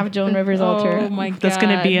are gonna know. have a Joan Rivers altar. Oh my god. That's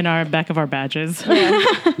going to be in our back of our badges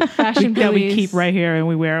fashion that we police. keep right here and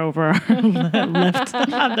we wear over our left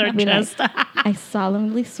on their Be like, chest. I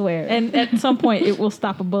solemnly swear. And at some point, it will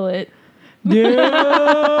stop a bullet. Dude.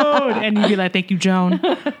 And you'd be like, thank you, Joan.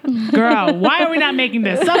 Girl, why are we not making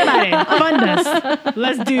this? Somebody fund us.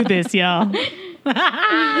 Let's do this, y'all.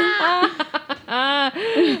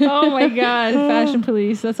 Oh my god. Fashion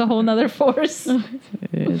police. That's a whole nother force. It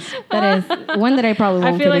is. That is one that I probably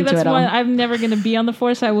won't I feel like fit into that's at one. all. I'm never going to be on the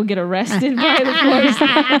force. I will get arrested by the force.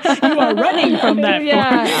 You are running from that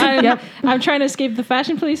Yeah, force. I'm trying to escape the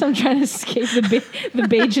fashion police. I'm trying to escape the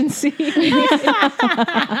Bajancy.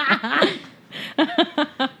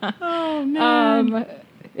 Oh, man.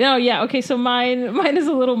 No, yeah, okay. So mine is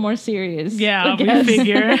a little more serious. Yeah, I we guess.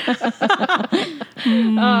 figure.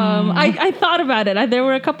 I thought about it. There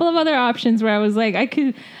were a couple of other options where I was like,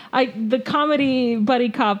 the comedy buddy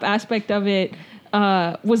cop aspect of it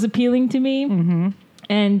was appealing to me. Mm-hmm.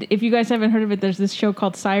 And if you guys haven't heard of it, there's this show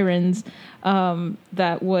called Sirens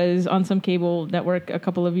that was on some cable network a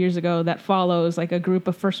couple of years ago that follows like a group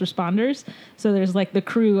of first responders. So there's like the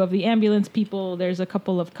crew of the ambulance people, there's a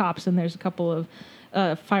couple of cops, and there's a couple of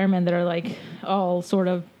firemen that are like all sort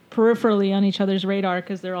of peripherally on each other's radar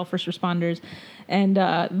because they're all first responders. And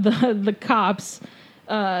the cops,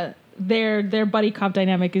 their buddy cop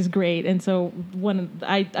dynamic is great. And so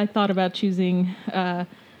I thought about choosing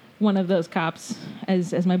one of those cops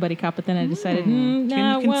as my buddy cop, but then I decided, You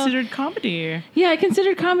considered comedy. yeah, I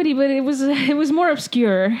considered comedy, but it was more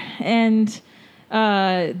obscure, and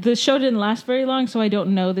The show didn't last very long, so I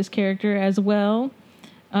don't know this character as well.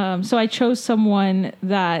 So I chose someone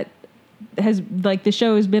that has, like, the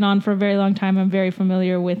show has been on for a very long time. I'm very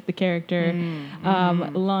familiar with the character.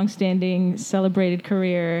 Long-standing, celebrated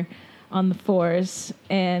career on the force,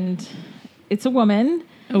 and it's a woman.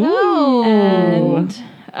 Ooh. And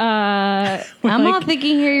I'm all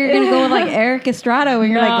thinking here you're gonna go with like Eric Estrada when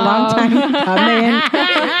you're like long time coming.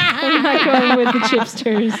 I'm not going with the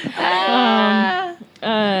chipsters.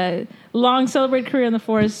 Long celebrated career on the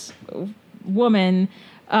force, woman.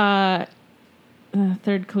 Third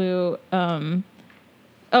clue.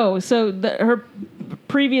 So her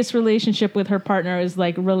previous relationship with her partner is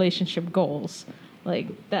like relationship goals. Like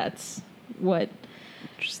that's what.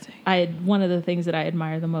 Interesting. One of the things that I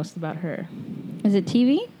admire the most about her. Is it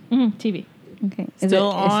TV? TV. Okay.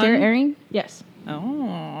 Still Is still airing? Yes.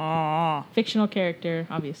 Oh. Fictional character,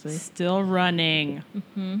 obviously. Still running.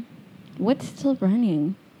 What's still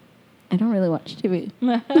running? I don't really watch TV.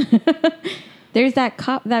 There's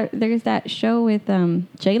that show with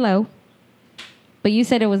J-Lo. But you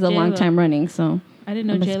said it was a long time running, so I didn't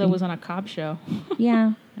know J-Lo was on a cop show.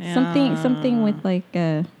 Yeah. Yeah. Something with like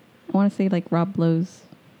I want to say like Rob Lowe's.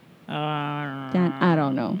 I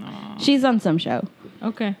don't know. She's on some show.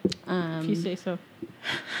 Okay. If you say so.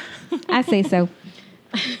 I say so.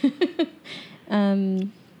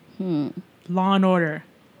 Law and Order.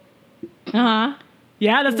 Uh-huh.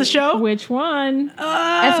 Yeah, that's the show? Which one?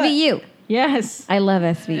 SVU. Yes. I love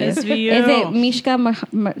SVU. SVU. Is it Mishka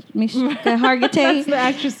Hargitay? That's the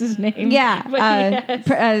actress's name. Yeah. But yes.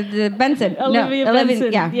 The Benson. Olivia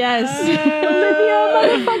Benson. Yeah. Yes.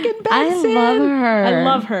 Olivia motherfucking Benson. I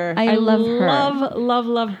love her. I love her. I love her.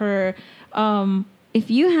 Love her. If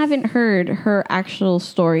you haven't heard her actual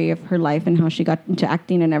story of her life and how she got into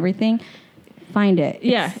acting and everything, find it.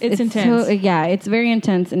 Yeah, it's intense. It's very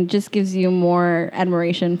intense and just gives you more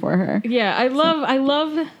admiration for her. Yeah, I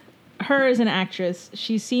love her as an actress.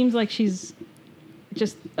 She seems like she's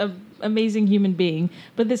just an amazing human being.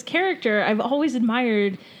 But this character I've always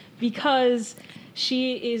admired because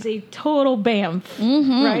she is a total bamf,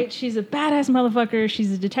 right? She's a badass motherfucker.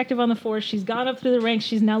 She's a detective on the force. She's gone up through the ranks.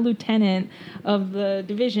 She's now lieutenant of the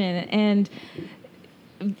division. And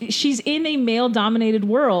she's in a male-dominated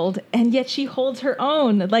world, and yet she holds her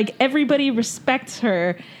own. Like, everybody respects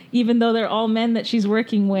her, even though they're all men that she's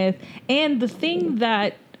working with. And the thing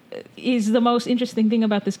that is the most interesting thing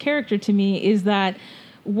about this character to me is that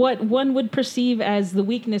what one would perceive as the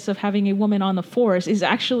weakness of having a woman on the force is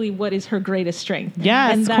actually what is her greatest strength.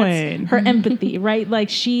 Yes, and that's queen. her empathy, right? Like,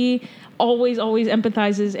 she always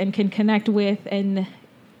empathizes and can connect with and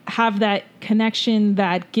have that connection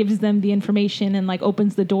that gives them the information and like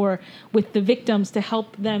opens the door with the victims to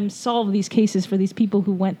help them solve these cases for these people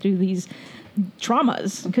who went through these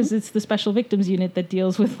traumas, because it's the special victims unit that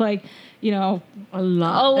deals with, like, you know, a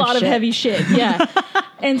lot of heavy shit. Yeah.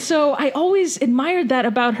 And so I always admired that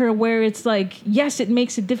about her, where it's like, yes, it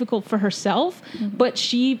makes it difficult for herself, but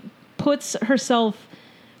she puts herself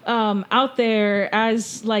out there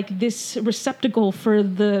as like this receptacle for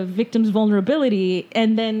the victim's vulnerability,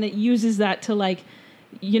 and then uses that to, like,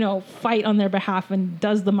 you know, fight on their behalf and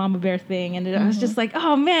does the mama bear thing. And I was just like,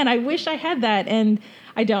 oh man, I wish I had that. And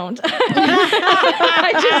I don't.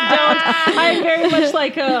 I just don't. I'm very much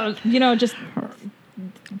like, you know, just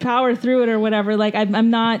power through it or whatever. Like, I'm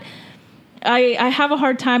not. I have a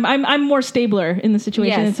hard time. I'm more Stabler in the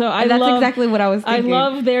situation. Yes, and so that's exactly what I was thinking. I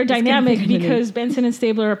love their dynamic because Benson and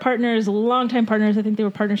Stabler are partners, longtime partners. I think they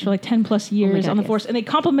were partners for like 10 plus years on the force, and they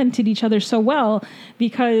complemented each other so well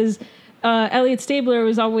because Elliot Stabler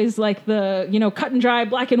was always like the, you know, cut and dry,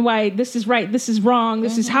 black and white. This is right. This is wrong.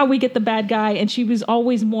 This is how we get the bad guy. And she was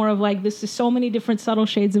always more of like, this is so many different subtle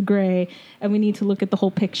shades of gray, and we need to look at the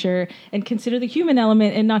whole picture and consider the human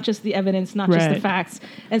element and not just the evidence, not just the facts.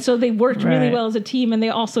 And so they worked really well as a team, and they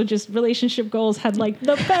also just relationship goals had like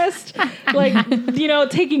the best, like, you know,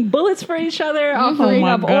 taking bullets for each other, offering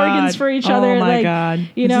up organs for each other. God.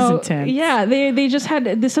 You This know, is intense. yeah, they just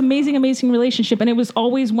had this amazing relationship, and it was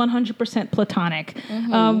always 100% platonic,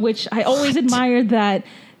 which I always admired that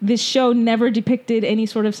this show never depicted any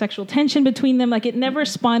sort of sexual tension between them. Like, it never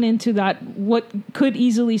spun into that, what could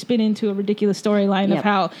easily spin into a ridiculous storyline of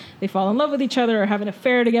how they fall in love with each other or have an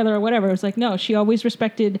affair together or whatever. It was like, no, they always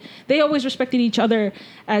respected each other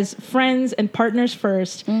as friends and partners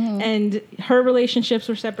first. And her relationships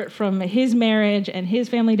were separate from his marriage and his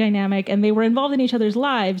family dynamic, and they were involved in each other's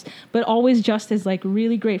lives, but always just as like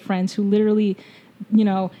really great friends who literally, you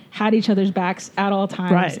know, had each other's backs at all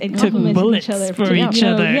times and took complimented bullets each other for each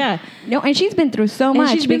other. Yeah. No, and she's been through so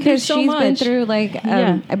much because she's been through like,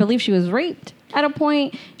 I believe she was raped at a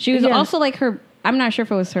point. She was also like her I'm not sure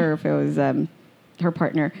if it was her or if it was her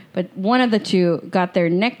partner, but one of the two got their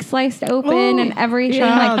neck sliced open and everything.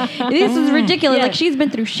 Like, this is ridiculous. Yeah. Like, she's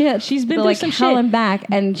been through shit. She's been through through like some hell shit. and back,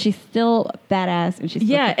 and she's still badass. And she's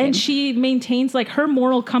still kicking. And she maintains like her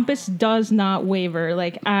moral compass does not waver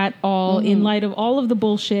like at all in light of all of the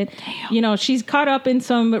bullshit. Damn. You know, she's caught up in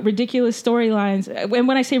some ridiculous storylines. And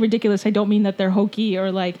when I say ridiculous, I don't mean that they're hokey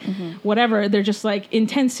or like whatever. They're just like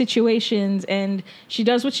intense situations, and she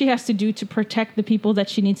does what she has to do to protect the people that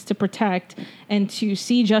she needs to protect and to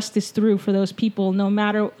see justice through for those people, no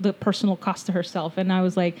matter the personal cost to herself. And I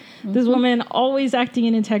was like, this woman always acting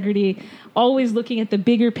in integrity, always looking at the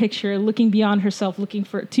bigger picture, looking beyond herself, looking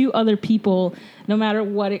to other people, no matter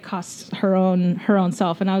what it costs her own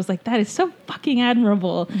self. And I was like, that is so fucking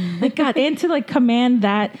admirable. Like, God, and to like command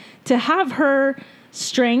that, to have her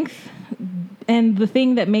strength and the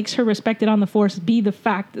thing that makes her respected on the force be the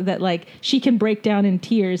fact that like she can break down in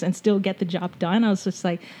tears and still get the job done. I was just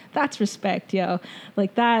like, that's respect, yo.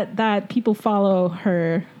 Like that people follow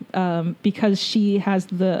her because she has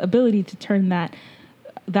the ability to turn that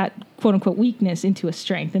quote unquote weakness into a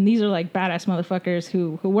strength. And these are like badass motherfuckers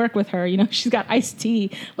who work with her. You know, she's got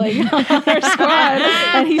Ice-T like on her squad,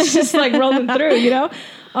 and he's just like rolling through, you know.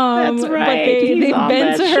 That's right. But they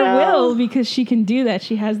bend to her show. will because she can do that.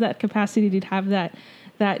 She has that capacity to have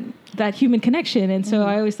that human connection. And so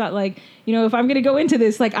I always thought, like, you know, if I'm going to go into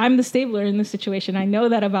this, like, I'm the Stabler in this situation. I know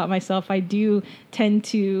that about myself. I do tend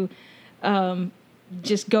to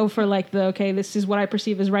just go for like okay, this is what I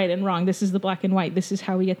perceive as right and wrong. This is the black and white. This is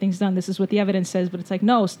how we get things done. This is what the evidence says. But it's like,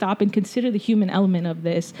 no, stop and consider the human element of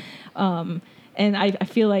this. And I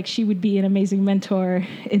feel like she would be an amazing mentor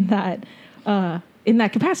in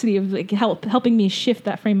that capacity of like helping me shift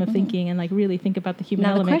that frame of thinking and like really think about the human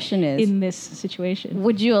element. The question is, in this situation,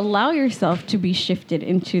 would you allow yourself to be shifted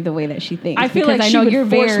into the way that she thinks? I feel because like I she know would you're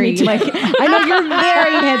force very me to. like I know you're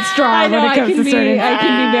very headstrong I know when it comes to certain. I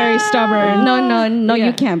can be very stubborn. No, Yeah.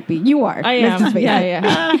 you can't be. You are. I Let's am. just face it.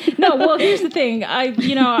 Yeah. No, well, here's the thing.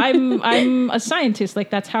 I'm a scientist.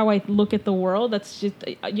 Like, that's how I look at the world. That's just,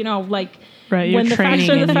 like, right, when the facts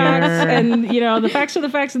training are the in facts, your- and the facts are the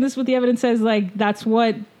facts, and this is what the evidence says. Like, that's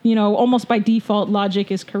what almost by default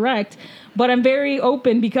logic is correct. But I'm very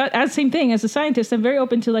open because, same thing as a scientist, I'm very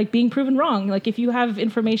open to like being proven wrong. Like, if you have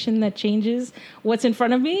information that changes what's in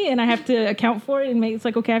front of me and I have to account for it, and it's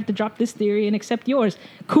like, okay, I have to drop this theory and accept yours.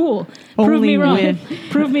 Cool. Prove me wrong.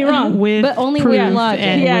 Prove me wrong. But only with proof logic.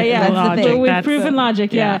 and Yeah, with yeah. That's the logic. thing. With That's proven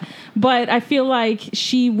logic, yeah. yeah. But I feel like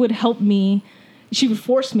she would help me. She would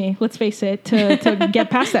force me, let's face it, to get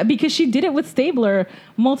past that, because she did it with Stabler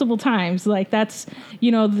multiple times. Like, that's,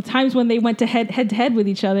 the times when they went to head to head with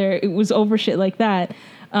each other, it was over shit like that,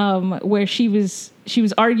 where she was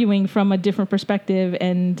arguing from a different perspective,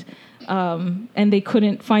 and they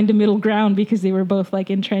couldn't find a middle ground because they were both like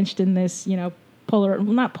entrenched in this,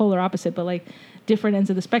 not polar opposite, but like different ends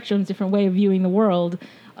of the spectrum, different way of viewing the world.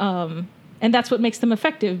 And that's what makes them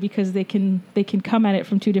effective, because they can come at it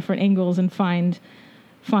from two different angles and find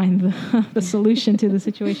the solution to the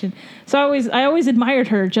situation. So I always admired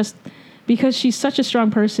her just because she's such a strong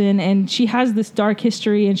person, and she has this dark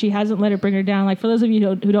history, and she hasn't let it bring her down. Like, for those of you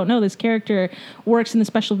who don't know, this character works in the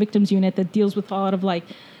Special Victims Unit that deals with a lot of like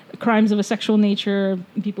crimes of a sexual nature,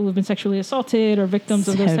 people who've been sexually assaulted or victims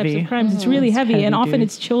of those types of crimes. It's really heavy, and often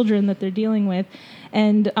it's children that they're dealing with.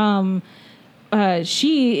 And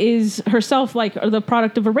she is herself like the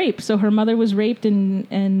product of a rape. So her mother was raped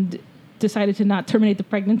and decided to not terminate the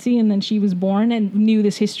pregnancy, and then she was born and knew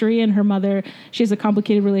this history. And her mother, she has a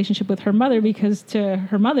complicated relationship with her mother, because to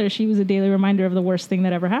her mother, she was a daily reminder of the worst thing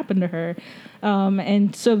that ever happened to her.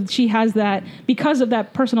 And so she has that, because of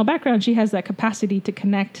that personal background, she has that capacity to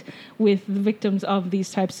connect with the victims of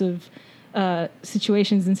these types of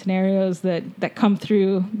situations and scenarios that come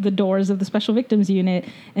through the doors of the Special Victims Unit,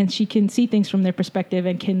 and she can see things from their perspective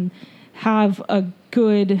and can have a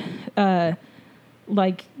good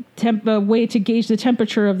way to gauge the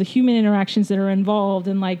temperature of the human interactions that are involved,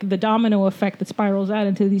 and like the domino effect that spirals out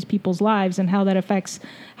into these people's lives, and how that affects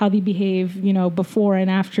how they behave, before and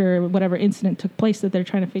after whatever incident took place that they're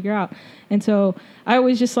trying to figure out. And so I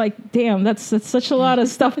always just like, damn, that's such a lot of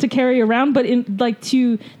stuff to carry around, but in like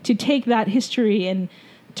to take that history and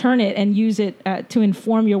turn it and use it to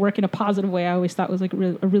inform your work in a positive way, I always thought was like a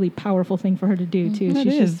really powerful thing for her to do too. That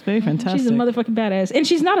is very fantastic. She's a motherfucking badass, and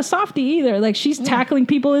she's not a softie either. Like, she's tackling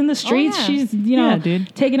people in the streets. yeah. She's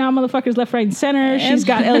dude. taking out motherfuckers left, right, and center. She's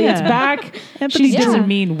got Elliot's back. Empathy She's doesn't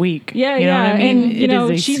mean weak. Yeah, you know yeah, what I mean? and It is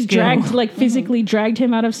a she's skill. dragged, like physically dragged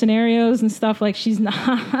him out of scenarios and stuff. Like, she's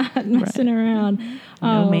not messing around.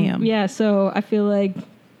 No, ma'am. Yeah, so I feel like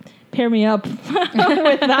pair me up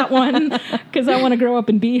with that one because I want to grow up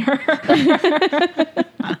and be her.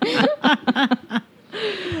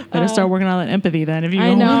 Better start working on that empathy then. If you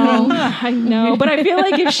I know. But I feel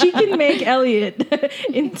like if she can make Elliot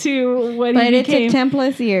into what But he it became. took 10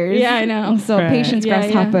 plus years. Yeah, I know. So Right. patience,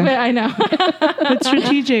 grasshopper. But I know. But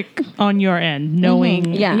strategic on your end,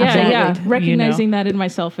 knowing Yeah, Yeah, exactly. yeah. you know. Recognizing that in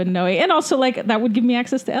myself and knowing. And also, like, that would give me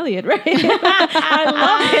access to Elliot, right? I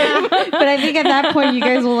love him. But I think at that point you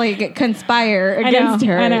guys will like conspire against I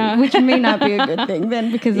her, know. which may not be a good thing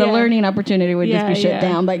then because the Yeah. learning opportunity would just Yeah, be shut yeah.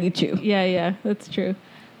 down by you two. Yeah, that's true.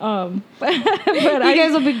 But You I,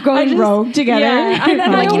 guys will be going just- rogue together. Yeah, and I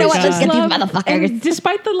Like, you know always what? Let's just get these love- motherfuckers. And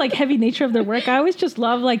despite the like heavy nature of their work, I always just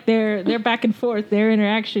love like their back and forth, their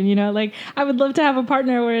interaction. You know, like I would love to have a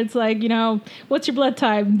partner where it's like, you know, what's your blood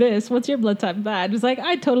type? This. What's your blood type? That. It's like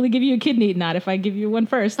I totally give you a kidney, not if I give you one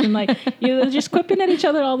first. And like you know, just quipping at each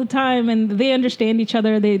other all the time, and they understand each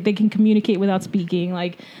other. They can communicate without speaking.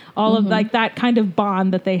 Like all of like that kind of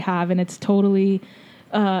bond that they have, and it's totally.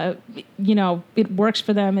 You know, it works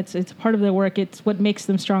for them. It's part of their work. It's what makes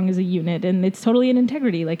them strong as a unit, and it's totally an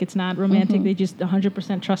integrity. Like it's not romantic. They just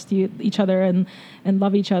 100% trust each other and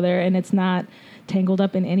love each other, and it's not tangled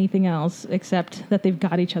up in anything else except that they've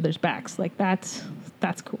got each other's backs. Like that's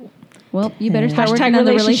cool. Well, you better start Hashtag working on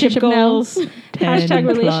the relationship goals. now. 10 Hashtag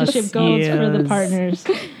relationship plus goals for the years. partners.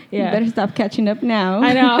 You Yeah, better stop catching up now.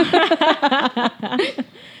 I know.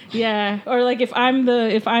 Yeah, or like if I'm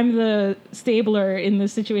the stabler in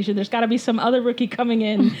this situation, there's got to be some other rookie coming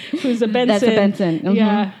in who's a Benson. That's a Benson. Mhm.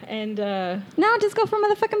 Yeah, and No, just go for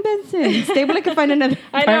motherfucking Benson. Stable can find another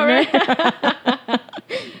I partner.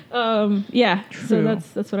 know, right? Yeah. So True.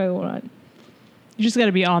 that's what I want. You just got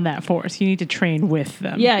to be on that force. You need to train with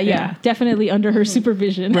them. Yeah. Definitely under her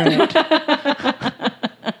supervision. Right.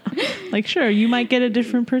 Like, sure, you might get a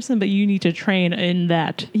different person, but you need to train in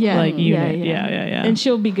that like unit. Yeah. And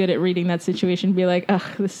she'll be good at reading that situation. Be like, ugh,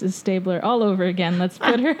 this is Stabler all over again. Let's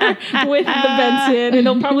put her with the Benson. And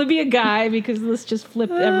it'll probably be a guy because let's just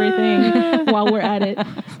flip everything while we're at it.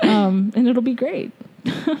 And it'll be great.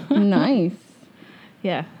 Nice.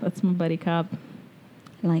 Yeah, that's my buddy cop.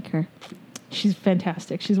 I like her. She's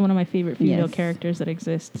fantastic. She's one of my favorite female Yes. characters that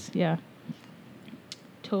exists. Yeah.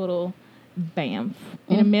 Total bamf.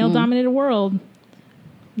 In a male-dominated world.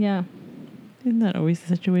 Yeah. Isn't that always the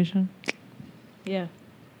situation? Yeah.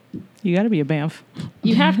 You got to be a BAMF.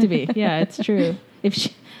 You have to be. Yeah, it's true. If she,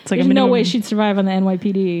 It's like there's a minimum, no way she'd survive on the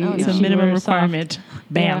NYPD. Oh, if It's a she minimum were soft. requirement.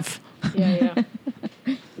 BAMF. Yeah.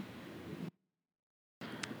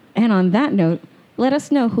 And on that note, let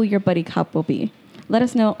us know who your buddy cop will be. Let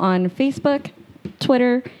us know on Facebook,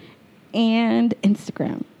 Twitter, and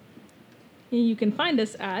Instagram. You can find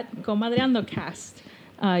us at Comadreando Cast.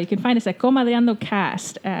 You can find us at Comadreando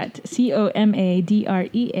Cast at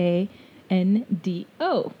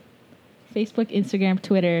COMADREANDO. Facebook, Instagram,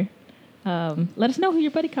 Twitter. Let us know who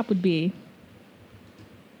your buddy cop would be.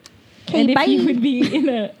 Okay, And if bye. you would be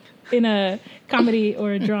in a comedy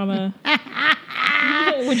or a drama.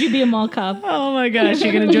 Would you be a mall cop? Oh my gosh,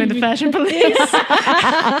 you're going to join the fashion police?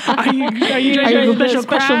 Are you joining the special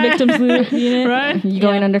crime? victims unit? Right? You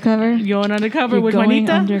going undercover? You going undercover You're with going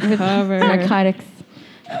Juanita? undercover. Narcotics.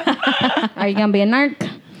 Are you gonna be a narc?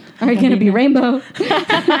 Are you gonna be Rainbow?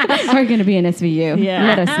 Are you gonna be an SVU? Yeah.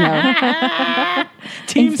 Let us know.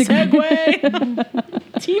 Team Instagram.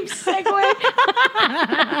 Segway. Team Segway.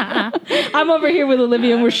 I'm over here with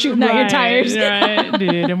Olivia and we're shooting out your tires. Right,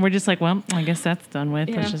 dude. And we're just like, well, I guess that's done with.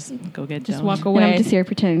 Yeah. Let's just go get Just Joan. walk And away. I'm just here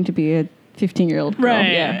pretending to be a 15-year-old girl.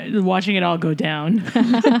 Right. Yeah. Watching it all go down.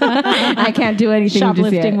 I can't do anything just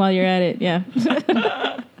Shoplifting yet. while you're at it. Yeah.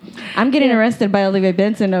 I'm getting arrested by Olivia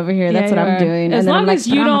Benson over here. That's Yeah, what you I'm are. doing. As and then long I'm like, as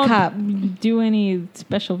you "But I'm a don't cop." do any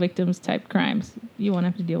special victims type crimes, you won't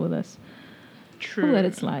have to deal with us. True. We'll let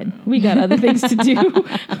it slide. We got other things to do.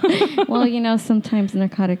 Well, sometimes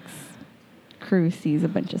narcotics crew sees a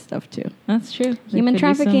bunch of stuff too. That's true. There Human could be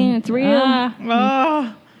trafficking, some- it's real.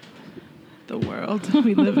 Oh, the world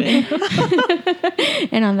we live in.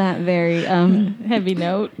 And on that very, heavy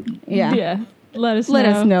note. yeah. Yeah. Let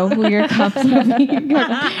us know who your cops will be,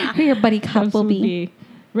 who your buddy cop will be.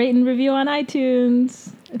 Rate and review on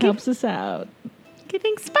iTunes. It helps us out.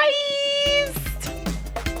 Giving spice.